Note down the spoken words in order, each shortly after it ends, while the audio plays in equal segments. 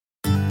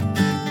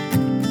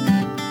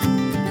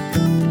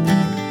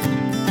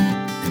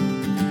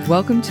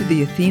Welcome to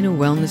the Athena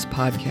Wellness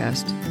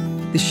Podcast,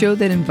 the show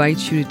that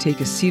invites you to take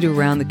a seat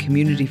around the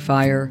community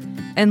fire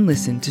and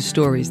listen to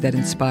stories that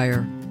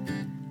inspire.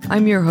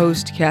 I'm your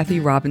host, Kathy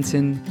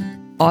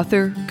Robinson,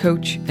 author,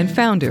 coach, and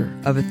founder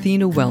of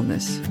Athena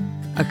Wellness,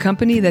 a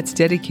company that's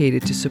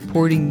dedicated to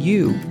supporting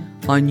you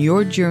on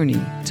your journey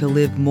to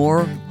live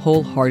more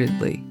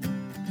wholeheartedly.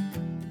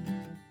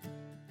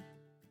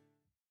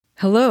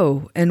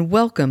 Hello, and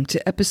welcome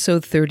to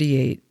episode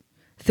 38.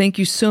 Thank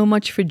you so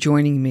much for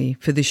joining me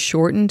for this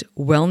shortened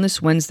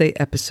Wellness Wednesday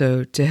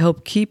episode to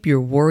help keep your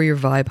warrior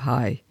vibe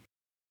high.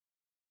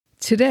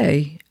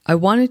 Today, I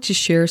wanted to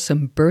share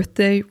some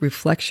birthday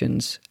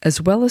reflections as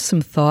well as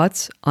some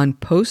thoughts on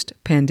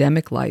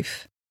post-pandemic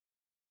life.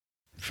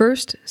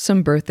 First,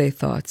 some birthday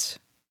thoughts.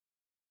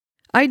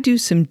 I do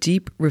some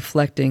deep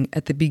reflecting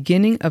at the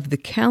beginning of the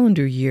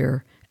calendar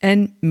year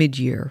and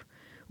mid-year,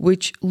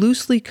 which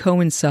loosely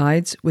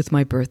coincides with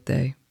my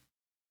birthday.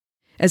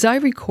 As I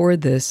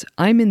record this,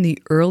 I'm in the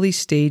early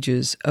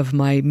stages of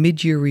my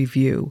mid-year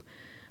review,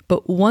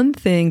 but one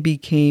thing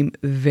became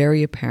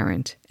very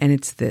apparent, and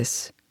it's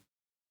this.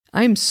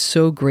 I am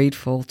so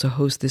grateful to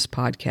host this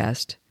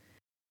podcast.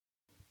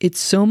 It's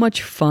so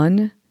much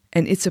fun,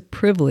 and it's a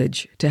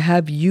privilege to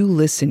have you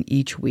listen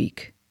each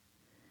week.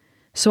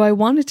 So I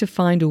wanted to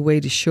find a way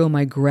to show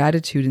my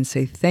gratitude and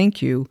say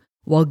thank you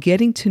while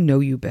getting to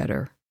know you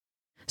better.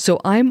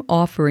 So I'm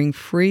offering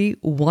free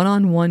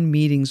one-on-one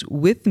meetings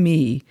with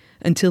me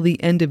until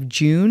the end of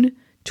June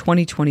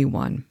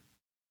 2021.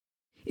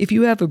 If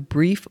you have a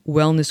brief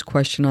wellness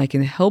question I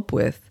can help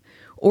with,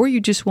 or you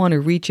just want to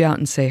reach out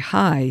and say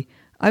hi,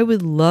 I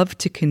would love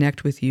to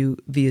connect with you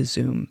via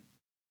Zoom.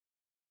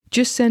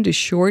 Just send a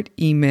short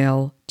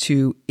email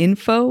to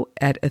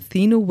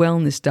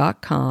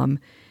info@athenawellness.com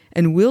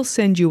and we'll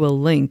send you a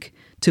link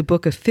to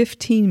book a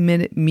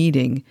 15-minute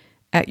meeting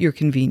at your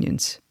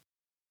convenience.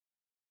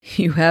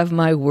 You have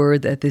my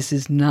word that this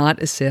is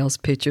not a sales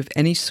pitch of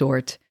any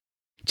sort,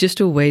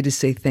 just a way to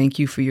say thank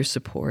you for your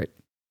support.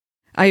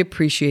 I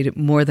appreciate it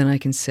more than I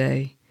can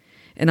say,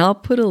 and I'll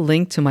put a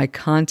link to my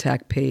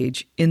contact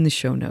page in the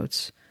show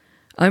notes.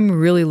 I'm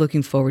really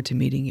looking forward to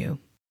meeting you.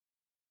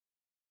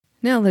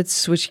 Now let's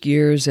switch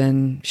gears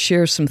and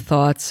share some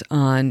thoughts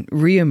on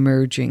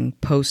re-emerging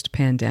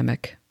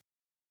post-pandemic.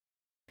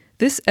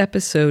 This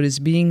episode is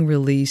being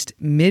released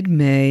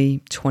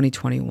mid-May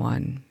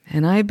 2021,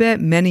 and I bet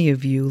many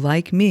of you,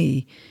 like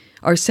me,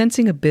 are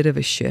sensing a bit of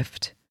a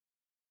shift.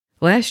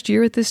 Last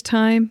year at this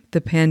time,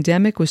 the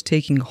pandemic was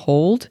taking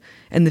hold,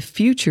 and the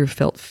future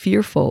felt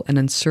fearful and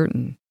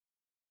uncertain.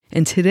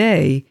 And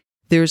today,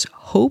 there's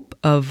hope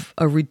of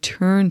a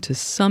return to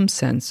some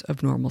sense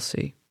of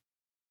normalcy.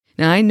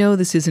 Now, I know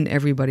this isn't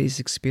everybody's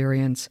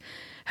experience.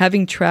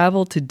 Having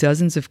traveled to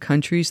dozens of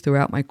countries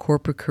throughout my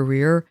corporate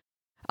career,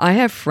 I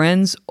have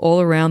friends all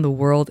around the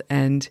world,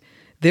 and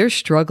they're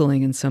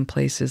struggling in some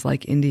places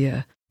like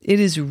India. It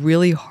is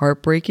really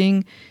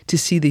heartbreaking to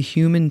see the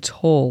human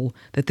toll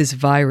that this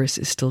virus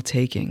is still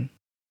taking.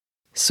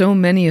 So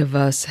many of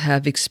us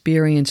have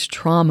experienced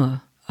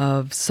trauma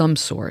of some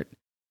sort,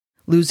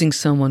 losing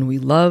someone we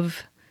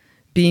love,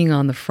 being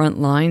on the front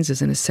lines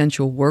as an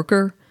essential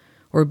worker,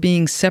 or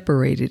being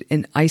separated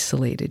and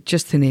isolated,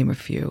 just to name a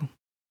few.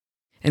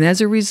 And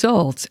as a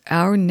result,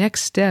 our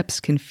next steps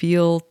can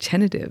feel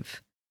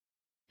tentative.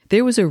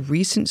 There was a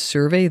recent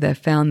survey that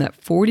found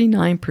that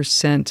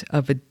 49%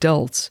 of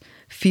adults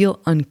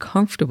feel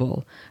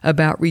uncomfortable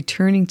about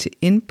returning to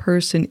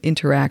in-person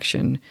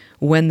interaction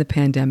when the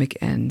pandemic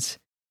ends,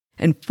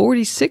 and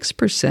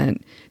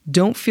 46%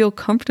 don't feel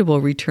comfortable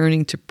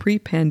returning to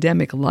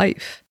pre-pandemic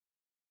life.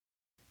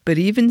 But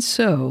even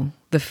so,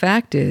 the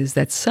fact is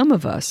that some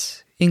of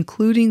us,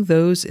 including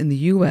those in the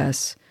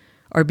U.S.,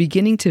 are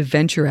beginning to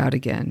venture out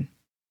again.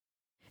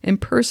 And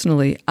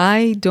personally,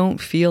 I don't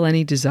feel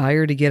any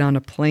desire to get on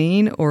a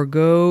plane or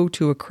go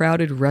to a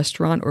crowded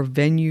restaurant or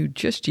venue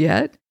just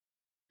yet.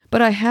 But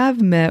I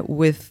have met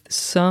with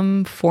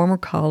some former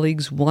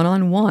colleagues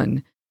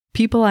one-on-one,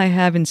 people I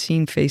haven't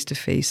seen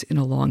face-to-face in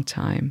a long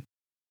time.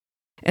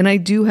 And I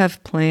do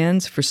have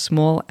plans for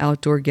small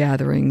outdoor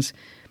gatherings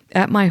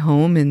at my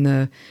home in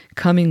the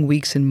coming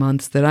weeks and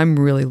months that I'm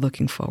really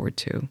looking forward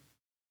to.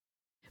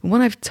 When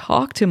I've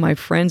talked to my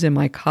friends and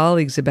my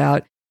colleagues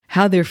about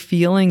how they're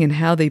feeling and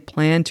how they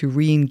plan to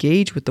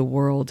re-engage with the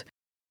world,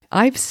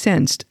 I've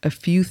sensed a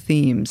few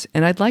themes,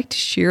 and I'd like to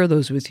share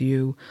those with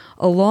you,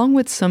 along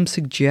with some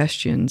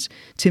suggestions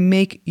to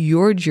make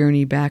your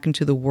journey back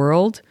into the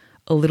world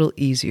a little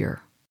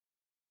easier.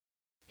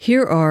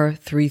 Here are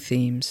 3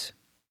 themes.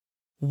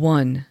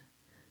 1.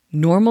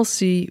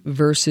 Normalcy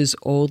versus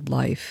old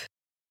life.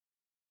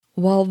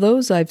 While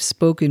those I've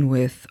spoken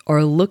with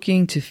are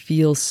looking to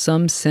feel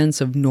some sense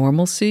of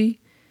normalcy,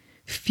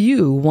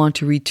 few want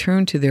to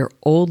return to their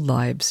old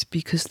lives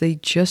because they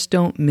just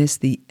don't miss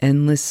the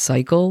endless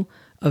cycle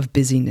of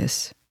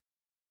busyness.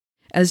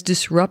 As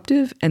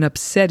disruptive and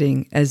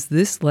upsetting as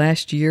this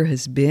last year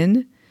has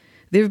been,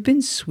 there have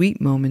been sweet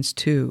moments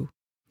too,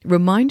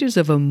 reminders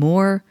of a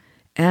more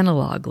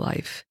analog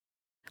life,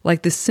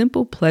 like the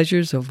simple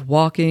pleasures of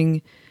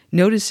walking,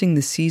 noticing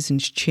the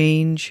seasons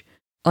change,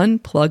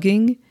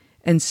 unplugging,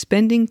 and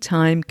spending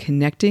time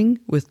connecting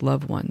with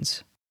loved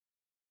ones.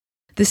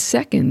 The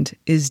second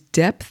is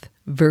depth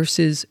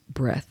versus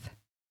breadth.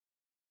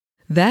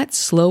 That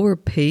slower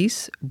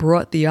pace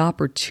brought the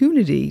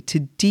opportunity to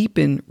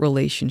deepen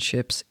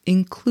relationships,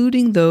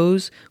 including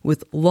those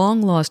with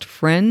long-lost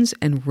friends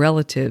and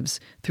relatives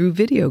through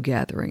video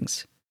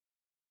gatherings.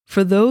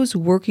 For those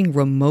working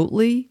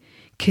remotely,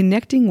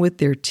 connecting with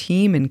their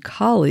team and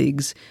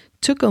colleagues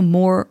took a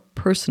more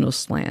personal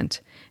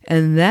slant,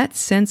 and that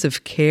sense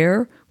of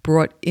care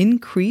brought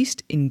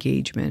increased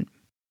engagement.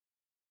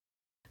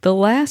 The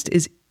last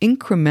is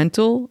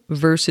incremental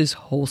versus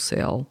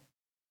wholesale.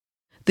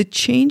 The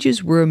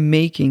changes we're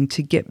making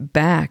to get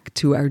back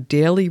to our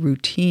daily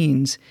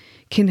routines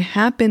can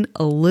happen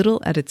a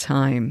little at a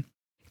time,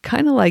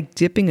 kind of like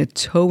dipping a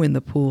toe in the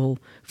pool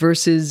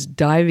versus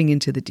diving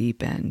into the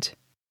deep end.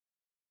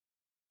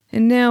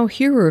 And now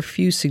here are a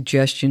few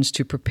suggestions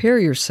to prepare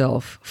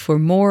yourself for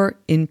more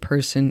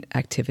in-person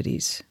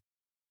activities.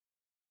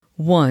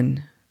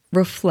 1.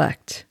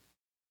 Reflect.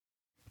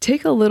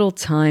 Take a little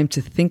time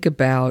to think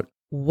about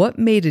what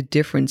made a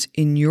difference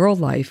in your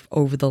life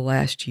over the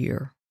last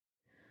year.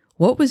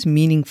 What was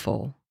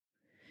meaningful?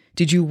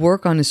 Did you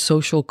work on a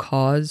social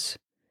cause?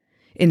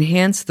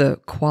 Enhance the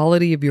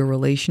quality of your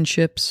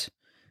relationships?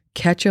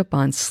 Catch up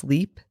on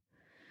sleep?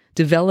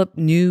 Develop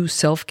new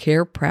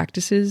self-care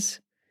practices?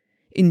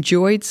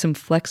 Enjoyed some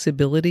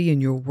flexibility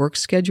in your work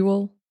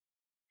schedule?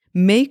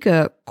 Make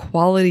a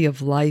quality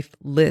of life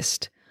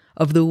list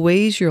of the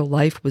ways your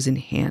life was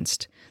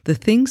enhanced, the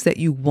things that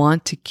you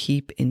want to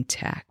keep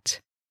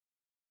intact.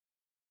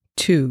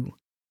 2.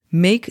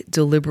 Make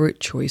deliberate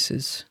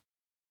choices.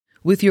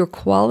 With your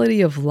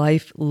quality of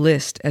life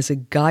list as a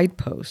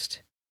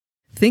guidepost,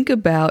 think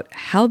about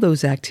how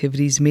those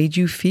activities made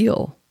you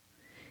feel.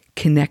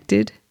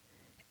 Connected,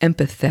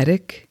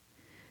 empathetic,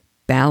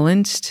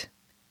 balanced,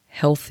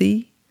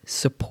 healthy,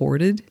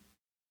 supported.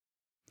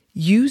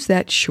 Use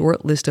that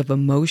short list of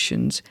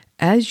emotions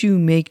as you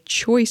make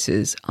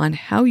choices on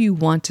how you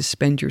want to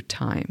spend your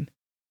time.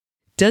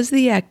 Does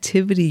the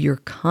activity you're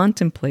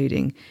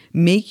contemplating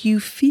make you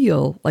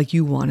feel like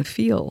you want to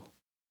feel?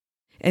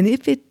 And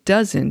if it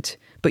doesn't,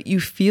 but you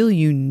feel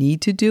you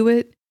need to do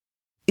it,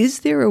 is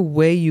there a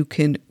way you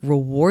can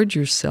reward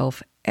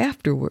yourself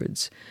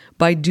afterwards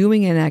by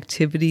doing an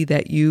activity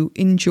that you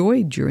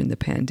enjoyed during the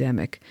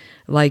pandemic,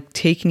 like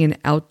taking an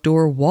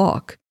outdoor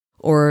walk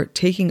or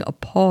taking a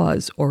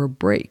pause or a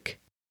break?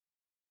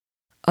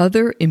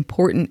 Other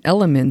important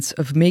elements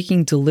of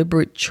making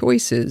deliberate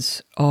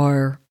choices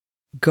are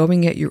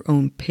going at your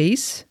own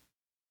pace,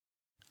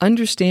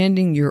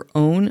 understanding your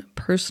own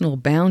personal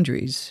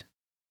boundaries,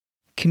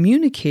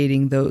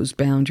 communicating those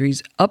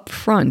boundaries up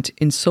front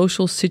in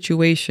social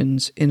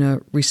situations in a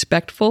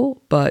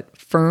respectful but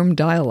firm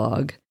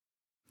dialogue,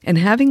 and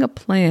having a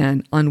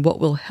plan on what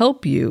will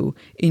help you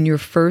in your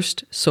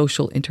first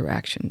social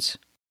interactions.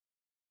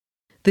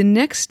 The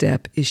next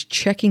step is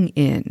checking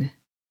in,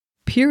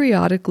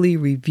 periodically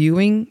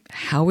reviewing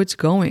how it's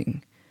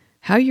going,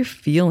 how you're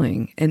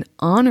feeling, and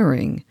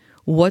honoring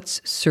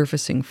what's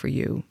surfacing for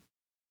you.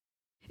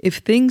 If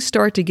things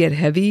start to get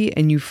heavy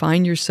and you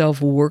find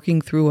yourself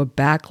working through a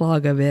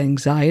backlog of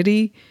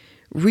anxiety,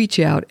 reach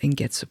out and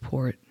get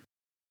support.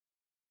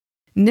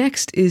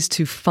 Next is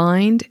to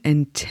find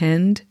and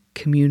tend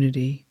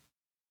community.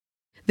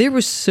 There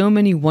were so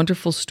many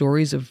wonderful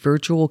stories of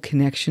virtual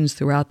connections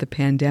throughout the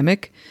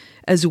pandemic,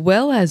 as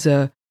well as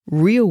a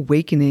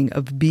reawakening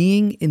of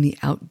being in the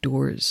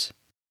outdoors.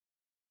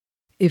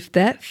 If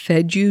that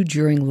fed you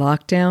during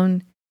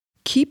lockdown,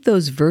 keep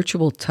those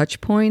virtual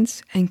touch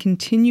points and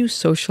continue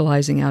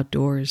socializing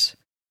outdoors.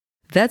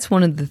 That's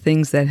one of the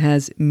things that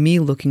has me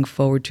looking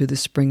forward to the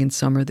spring and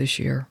summer this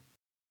year.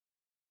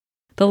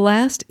 The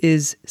last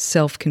is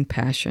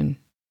self-compassion.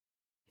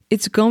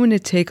 It's going to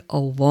take a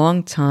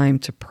long time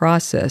to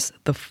process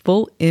the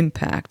full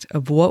impact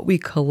of what we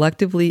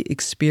collectively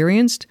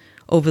experienced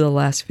over the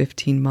last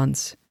 15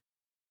 months.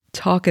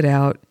 Talk it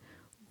out,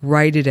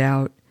 write it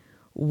out,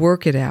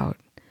 work it out.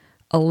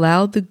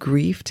 Allow the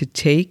grief to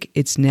take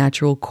its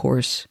natural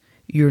course.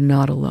 You're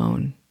not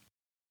alone.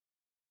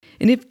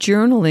 And if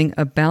journaling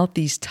about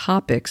these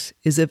topics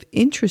is of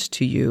interest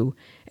to you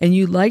and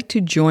you'd like to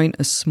join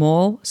a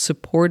small,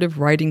 supportive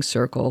writing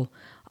circle,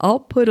 I'll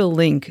put a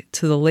link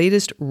to the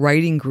latest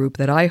writing group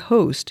that I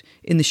host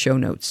in the show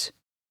notes.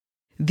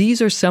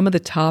 These are some of the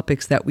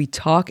topics that we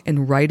talk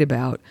and write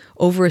about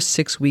over a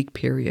 6-week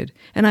period,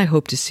 and I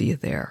hope to see you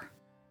there.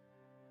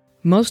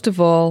 Most of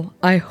all,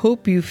 I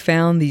hope you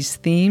found these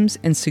themes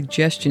and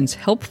suggestions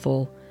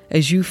helpful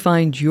as you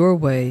find your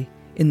way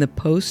in the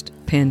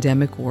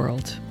post-pandemic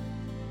world.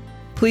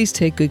 Please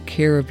take good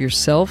care of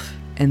yourself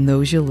and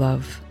those you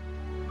love.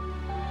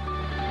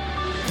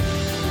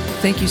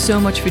 Thank you so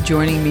much for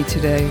joining me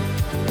today.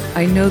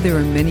 I know there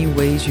are many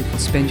ways you can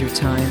spend your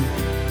time.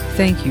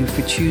 Thank you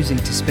for choosing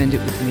to spend it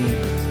with me.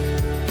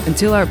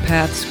 Until our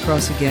paths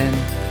cross again,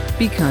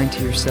 be kind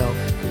to yourself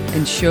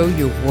and show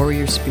your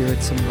warrior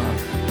spirit some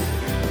love.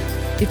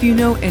 If you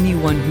know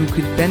anyone who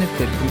could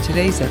benefit from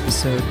today's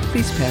episode,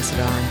 please pass it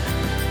on.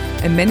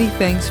 And many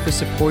thanks for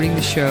supporting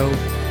the show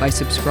by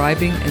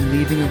subscribing and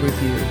leaving a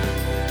review.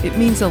 It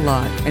means a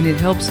lot, and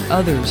it helps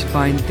others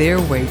find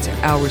their way to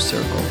our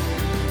circle.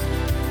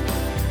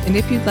 And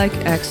if you'd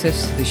like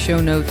access to the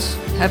show notes,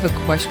 have a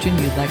question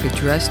you'd like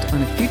addressed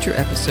on a future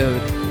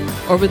episode,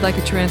 or would like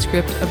a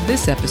transcript of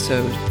this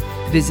episode,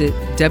 visit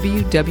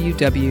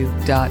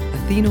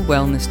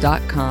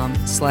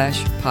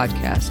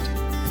www.athenawellness.com/podcast.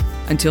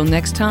 Until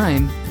next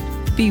time,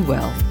 be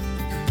well.